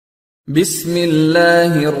بسم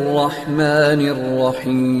الله الرحمن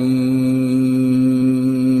الرحيم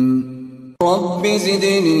رب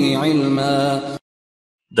زدني علما.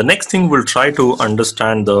 The next thing we'll try to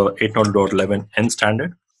understand the 802.11n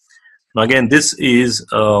standard. Now again, this is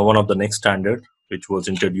one of the next standard which was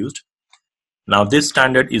introduced. Now this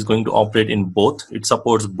standard is going to operate in both. It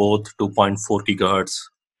supports both 2.4 gigahertz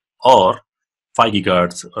or 5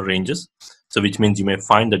 gigahertz ranges. So which means you may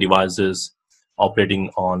find the devices operating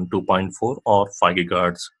on 2.4 or 5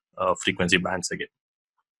 gigahertz frequency bands again.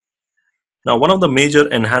 Now one of the major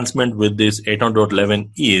enhancement with this 802.11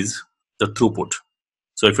 is the throughput.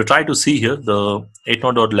 So if you try to see here, the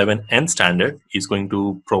 802.11n standard is going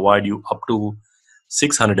to provide you up to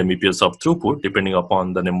 600 Mbps of throughput depending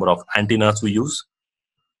upon the number of antennas we use.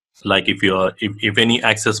 Like if any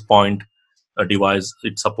access point device,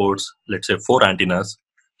 it supports, let's say 4 antennas,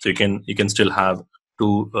 so you can still have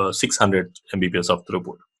 600 Mbps of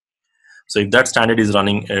throughput. So if that standard is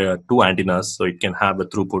running 2 antennas, so it can have a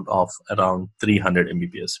throughput of around 300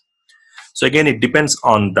 Mbps. So again, it depends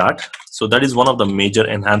on that. So that is one of the major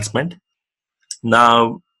enhancement.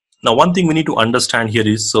 Now one thing we need to understand here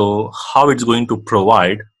is how it's going to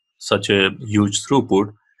provide such a huge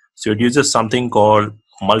throughput. So it uses something called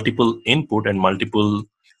multiple input and multiple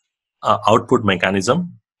output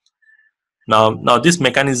mechanism. Now this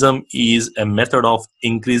mechanism is a method of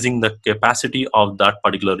increasing the capacity of that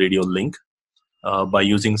particular radio link by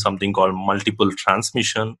using something called multiple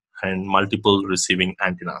transmission and multiple receiving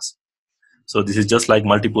antennas. So this is just like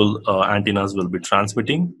multiple antennas will be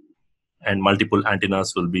transmitting and multiple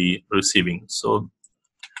antennas will be receiving. So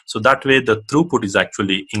that way the throughput is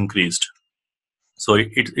actually increased. So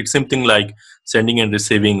it's something like sending and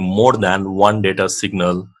receiving more than one data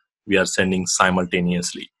signal we are sending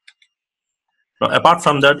simultaneously. Now apart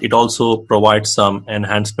from that, it also provides some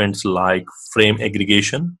enhancements like frame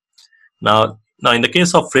aggregation. Now in the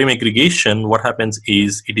case of frame aggregation, what happens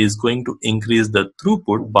is it is going to increase the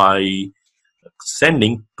throughput by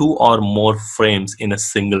sending 2 or more frames in a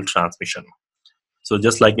single transmission. So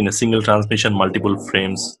just like in a single transmission, multiple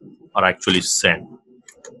frames are actually sent.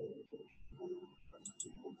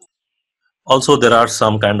 Also, there are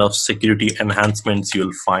some kind of security enhancements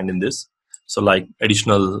you'll find in this. So like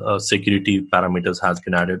additional security parameters has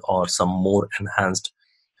been added, or some more enhanced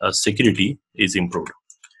security is improved.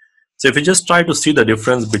 So if you just try to see the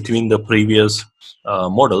difference between the previous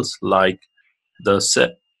models, like the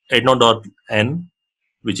 802.n,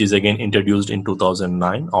 which is again introduced in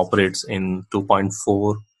 2009, operates in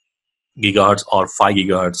 2.4 gigahertz or 5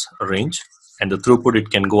 gigahertz range, and the throughput, it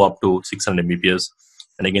can go up to 600 Mbps,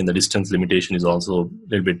 and again the distance limitation is also a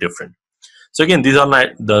little bit different. So again, these are not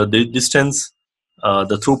the distance,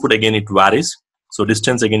 the throughput, again it varies. So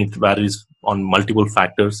distance, again it varies on multiple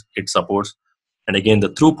factors it supports, and again the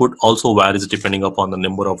throughput also varies depending upon the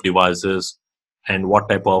number of devices and what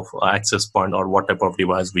type of access point or what type of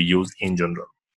device we use in general.